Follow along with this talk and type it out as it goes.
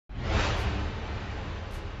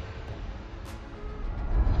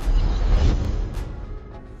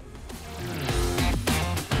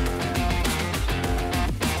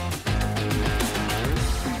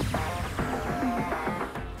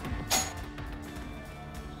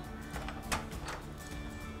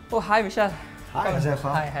Oh, hi Vishal. Hi,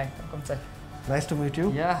 Saifee. Hi. Come, Saif. Nice to meet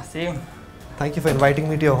you. Yeah, same. Thank you for inviting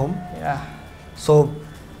me to your home. Yeah. So,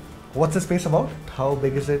 what's the space about? How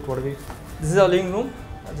big is it? What are we? This is our living room.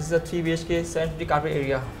 This is a 3 BHK 750 carpet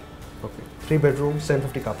area. Okay. 3 bedrooms,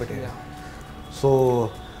 750 carpet area. Yeah. So,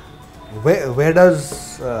 where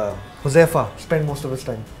does Huzaifa spend most of his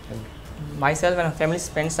time? Myself and my family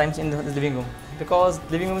spends time in the living room because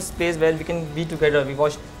living room is a place where we can be together. We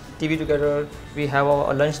watch TV together. We have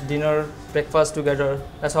our lunch, dinner, breakfast together.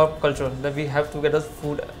 That's our culture. That we have together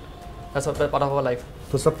food. That's part of our life.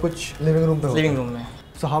 So, सब कुछ living room पे होता है? Living room में.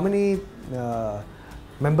 So, how many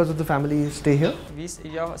members of the family stay here? We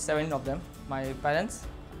have 7 of them. My parents,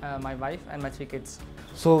 my wife, and my 3 kids.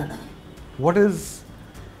 So, what is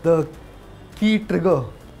the key trigger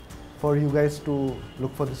for you guys to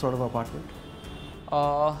look for this sort of apartment?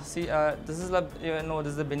 This is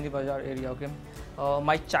the Bhendi Bazaar area. Okay,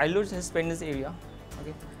 my childhood has spent in this area.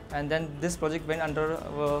 Okay, and then this project went under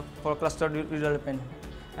for cluster redevelopment,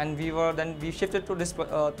 and we shifted to this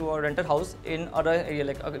to a rented house in other area,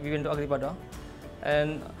 like we went to Agripada,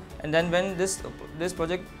 and then when this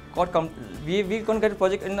project got we couldn't get a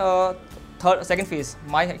project in second phase.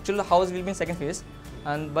 My actual house will be in second phase.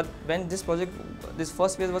 But when this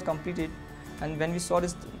first phase was completed, and when we saw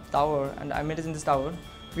this tower and amenities in this tower,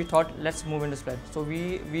 we thought let's move in this flat. So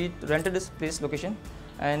we rented this place location,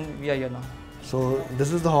 and we are here now. So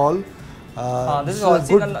this is the hall. This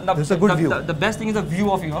is a good view. The best thing is the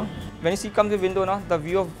view of here. When you come to the window now, the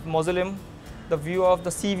view of mausoleum, the view of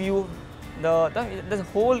the sea view, there's a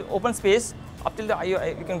whole open space up till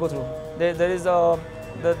you can go through. There is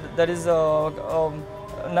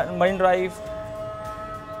Marine Drive.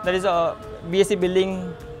 There is a BSc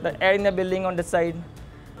building, the air in the building on this side.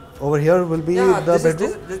 Over here will be the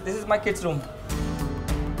bedroom? This is my kids' room.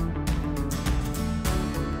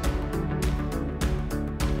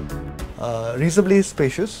 Reasonably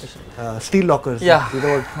spacious. Steel lockers. Yeah. You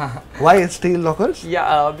know why steel lockers?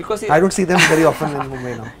 Yeah, because I don't see them very often in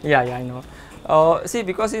Mumbai now. Yeah, I know.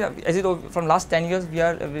 Because as you know, from last 10 years we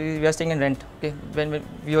are staying in rent. Okay, when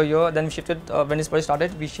we were here, then we shifted. When this project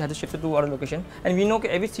started, we had to shift to other location, and we know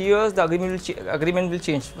every 3 years the agreement will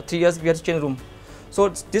change. For 3 years we have to change room. So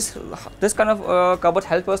this kind of cupboard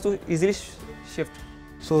helps us to easily shift.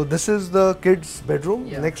 So this is the kids' bedroom.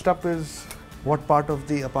 Yeah. Next up is what part of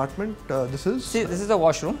the apartment? This is. See, this is the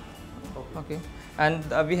washroom. Okay, and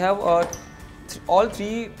we have all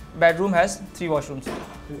 3 bedroom has 3 washrooms.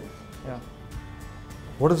 Yeah.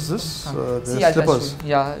 What is this? Slippers.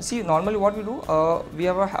 Yeah. See, normally what we do, we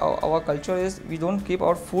have our culture is we don't keep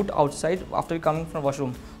our food outside after we come from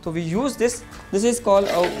washroom. So we use this. This is called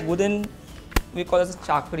a wooden. We call it as a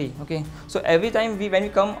chakri. Okay. So every time when we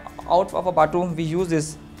come out of a bathroom, we use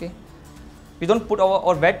this. Okay. We don't put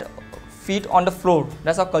our wet feet on the floor.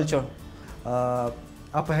 That's our culture.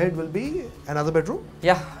 Up ahead will be another bedroom.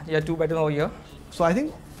 Yeah. 2 bedrooms over here. So I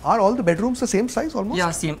think are all the bedrooms the same size almost?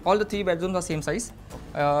 Yeah, same. All the 3 bedrooms are same size.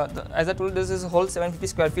 As I told you, this is a whole 750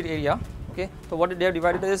 square feet area. Okay, so what they have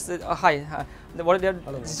divided is what they have.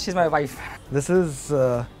 She's my wife. This is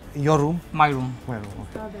your room. My room. My room.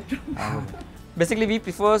 Okay. Basically, we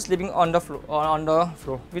prefer sleeping on the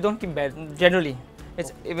floor. We don't keep bed generally.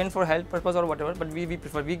 It's even for health purpose or whatever, but we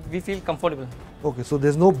prefer. We feel comfortable. Okay, so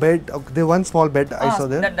there's no bed. Okay, there's one small bed I saw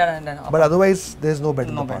there. But otherwise, there's no bed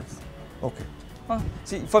in the park. Okay.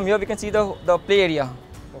 See, from here we can see the play area.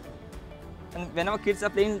 And when our kids are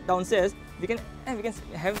playing downstairs, we can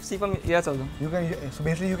see from here also. So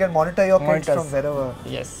basically you can monitor your kids from wherever.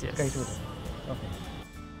 Yes. Okay.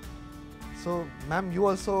 So ma'am, you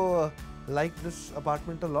also like this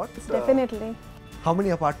apartment a lot? Definitely. How many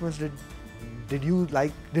apartments did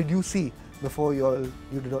you see before you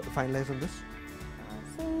did finalize on this?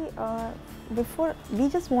 Before we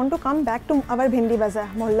just want to come back to our Bhendi Bazaar,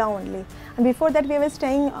 Mohalla only. And before that we were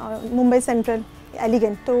staying Mumbai Central,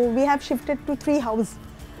 Elegant. So we have shifted to 3 houses.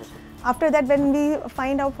 After that, when we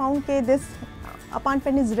found that this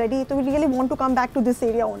apartment is ready, so we really want to come back to this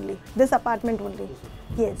area only, this apartment only.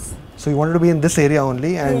 Yes. So you wanted to be in this area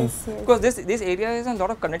only, and yes. Because this area is a lot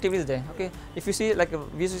of connectivity there. Okay, if you see, like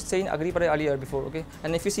we used to stay in Agripada earlier before. Okay,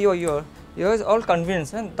 and if you see over here is all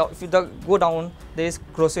convenience. And if you go down, there is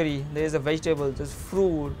grocery, there is a vegetable, there is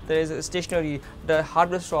fruit, there is a stationery, the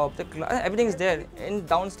hardware shop, everything is there in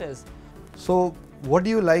downstairs. So what do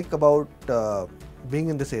you like about being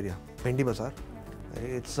in this area, Bhendi Bazaar?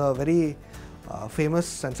 It's a very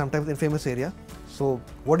famous and sometimes infamous area. So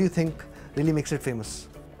what do you think really makes it famous?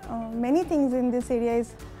 Many things in this area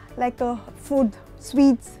is like food,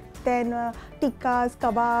 sweets, then tikkas,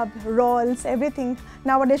 kebab, rolls, everything.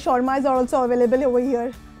 Nowadays shawarmas are also available over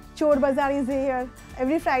here. Chor Bazaar is here.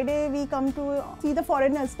 Every Friday we come to see the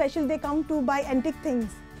foreigners, especially they come to buy antique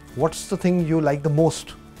things. What's the thing you like the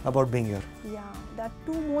most about being here? Yeah, the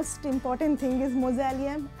two most important thing is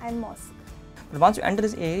mausoleum and mosque. But once you enter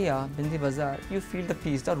this area, Bhendi Bazaar, you feel the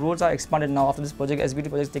peace. The roads are expanded now after this project, SBUT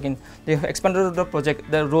project is taken. They have expanded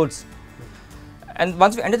the roads. And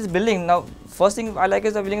once we enter this building, now first thing I like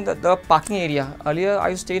is the building, the parking area. Earlier I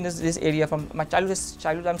used to stay in this area from my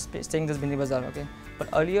childhood. I'm staying in this Bhendi Bazaar, okay. But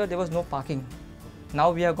earlier there was no parking. Now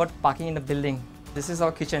we have got parking in the building. This is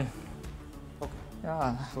our kitchen. Okay.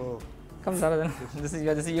 Yeah. So Come Zara then. This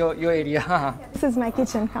is your area. This is my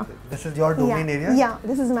kitchen. Come. this is your domain area? Yeah,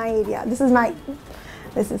 this is my area.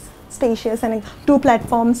 This is spacious and 2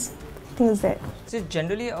 platforms. Things there. See,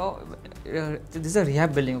 generally, this is a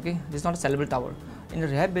rehab building, okay? This is not a sellable tower. In a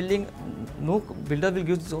rehab building, no builder will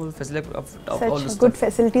give this whole facility of all this Such good stuff.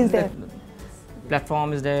 facilities there.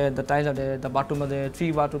 Platform is there, the tiles are there, the bathroom are there,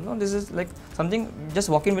 3 bathrooms. No, this is like something, just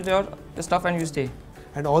walk in with your stuff and you stay.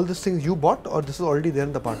 And all these things you bought, or this is already there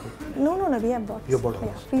in the apartment? No, we have bought. You bought all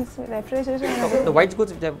Yeah, this. please, refrigeration. So, the white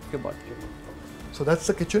goods you bought. So that's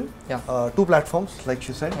the kitchen. Yeah. 2 platforms, like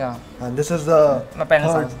she said. Yeah. And this is the My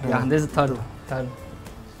parents third are. Yeah, this is third.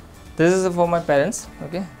 This is for my parents.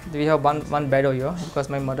 Okay. We have one bed over here because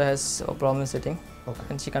my mother has a problem sitting. Okay.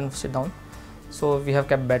 And she can't sit down. So we have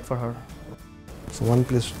kept bed for her. So one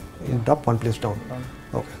place up, one place down.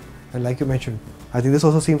 Okay. And like you mentioned, I think this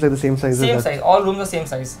also seems like the same size. Same as that. size. All rooms are same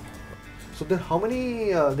size. So there, how many?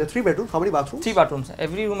 There are 3 bedrooms. How many bathrooms? 3 bathrooms.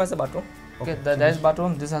 Every room has a bathroom. Okay. Okay. There's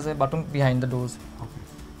bathroom. This has a bathroom behind the doors.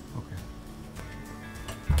 Okay.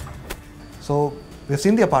 So we've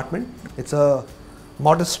seen the apartment. It's a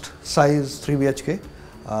modest size 3 BHK.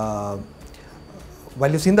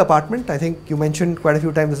 While you've seen the apartment, I think you mentioned quite a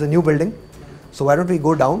few times there's a new building. So why don't we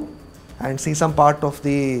go down and see some part of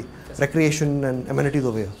the recreation and amenities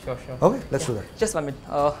over here? Sure. Okay, let's do that. Just 1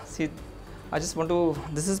 minute. See, I just want to.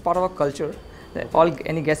 This is part of our culture. That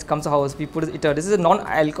any guest comes to our house, we put this heater. This is a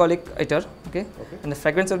non-alcoholic heater. Okay. And the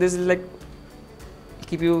fragrance of this is like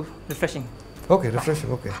keep you refreshing. Okay,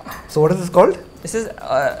 refreshing. Okay. So what is this called? This is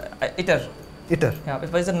heater. Heater. Yeah,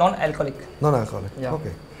 but it's a non-alcoholic. Non-alcoholic. Yeah.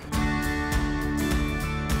 Okay.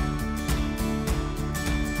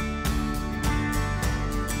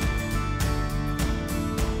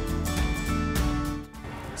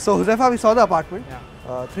 So Huzaifa, we saw the apartment.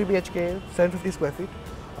 Yeah. 3 BHK, 750 square feet.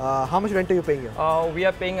 How much rent are you paying here? We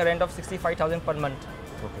are paying a rent of 65,000 per month.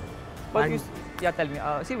 Okay. But And- tell me.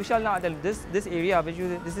 See, Vishal, now tell this area,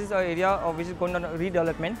 this is an area which is going on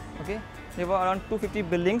redevelopment. Okay, there were around 250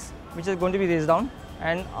 buildings which is going to be raised down,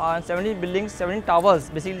 and 70 buildings, 70 towers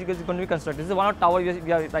basically is going to be constructed. This is one tower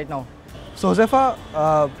we are right now. So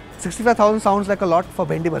Huzaifa, 65,000 sounds like a lot for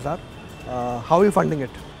Bhendi Bazaar. How are you funding it?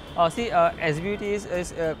 See, SBUT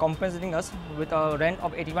is compensating us with a rent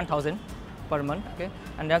of 81,000 per month, okay,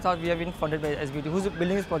 and that's how we have been funded by SBUT, who's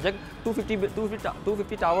building this project.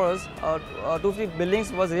 250 towers, 250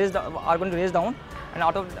 buildings are going to raise down, and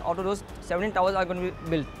out of those 17 towers are going to be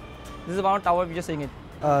built. This is one tower we are saying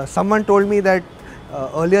it. Someone told me that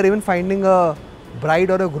earlier even finding a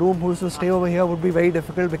bride or a groom who used to stay over here would be very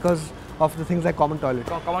difficult because of the things like common toilet.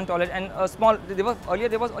 Common toilet and a small. Earlier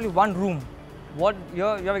there was only one room. What you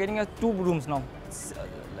are getting 2 rooms now.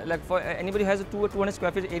 Like for anybody who has a 200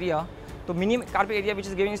 square feet area, the minimum carpet area which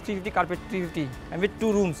is giving is 350 carpet, 350, and with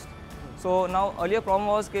 2 rooms. So now earlier problem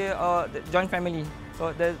was the joint family.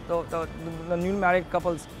 So the new married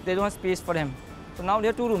couples, they don't have space for them. So now they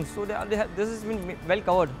have 2 rooms. So this has been well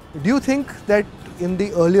covered. Do you think that in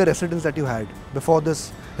the earlier residence that you had before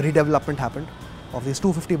this redevelopment happened, of these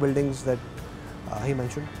 250 buildings that he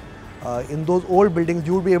mentioned, in those old buildings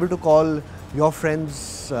you would be able to call your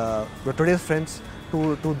friends, your today's friends,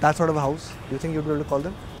 to that sort of a house? Do you think you'd be able to call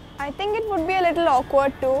them? I think it would be a little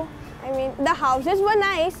awkward too. I mean, the houses were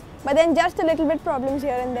nice, but then just a little bit problems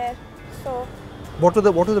here and there. So, What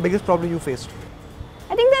was the biggest problem you faced?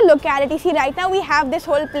 I think the locality. See, right now we have this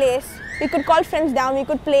whole place. We could call friends down, we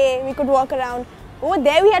could play, we could walk around. Over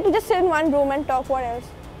there, we had to just sit in one room and talk. What else?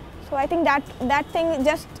 So I think that thing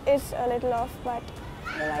just is a little off, but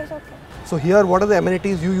otherwise okay. So here, what are the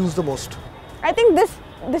amenities you use the most? I think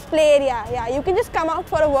this play area. Yeah, you can just come out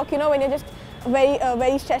for a walk. You know, when you're just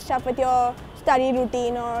very stressed up with your study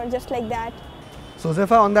routine or just like that. So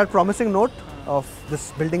Huzaifa, on that promising note of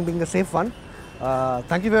this building being a safe one,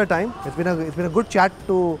 thank you for your time. It's been a good chat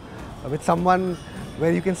with someone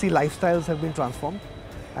where you can see lifestyles have been transformed,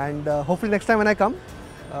 and hopefully next time when I come,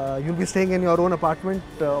 you'll be staying in your own apartment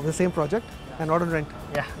of the same project and not on rent.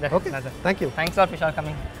 Yeah, Okay. Thank you. Thanks a lot, Vishal,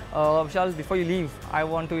 coming. Vishal, before you leave, I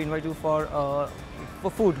want to invite you for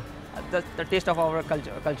food. the taste of our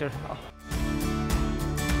culture.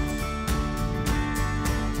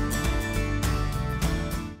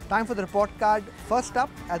 Time for the report card. First up,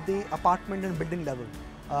 at the apartment and building level.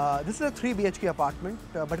 This is a 3 BHK apartment,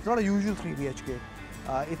 but it's not a usual 3 BHK.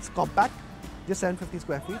 It's compact, just 750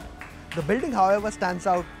 square feet. The building, however, stands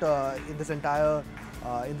out in this entire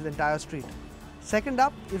street. Second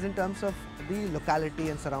up is in terms of the locality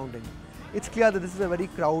and surrounding. It's clear that this is a very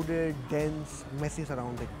crowded, dense, messy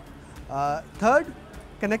surrounding. Third,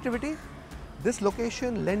 connectivity. This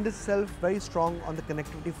location lends itself very strong on the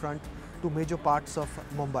connectivity front to major parts of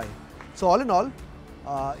Mumbai. So all in all,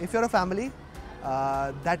 if you're a family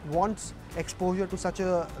that wants exposure to such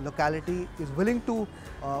a locality, is willing to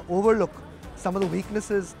overlook some of the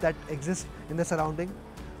weaknesses that exist in the surrounding,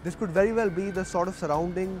 this could very well be the sort of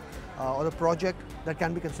surrounding or the project that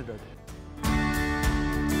can be considered.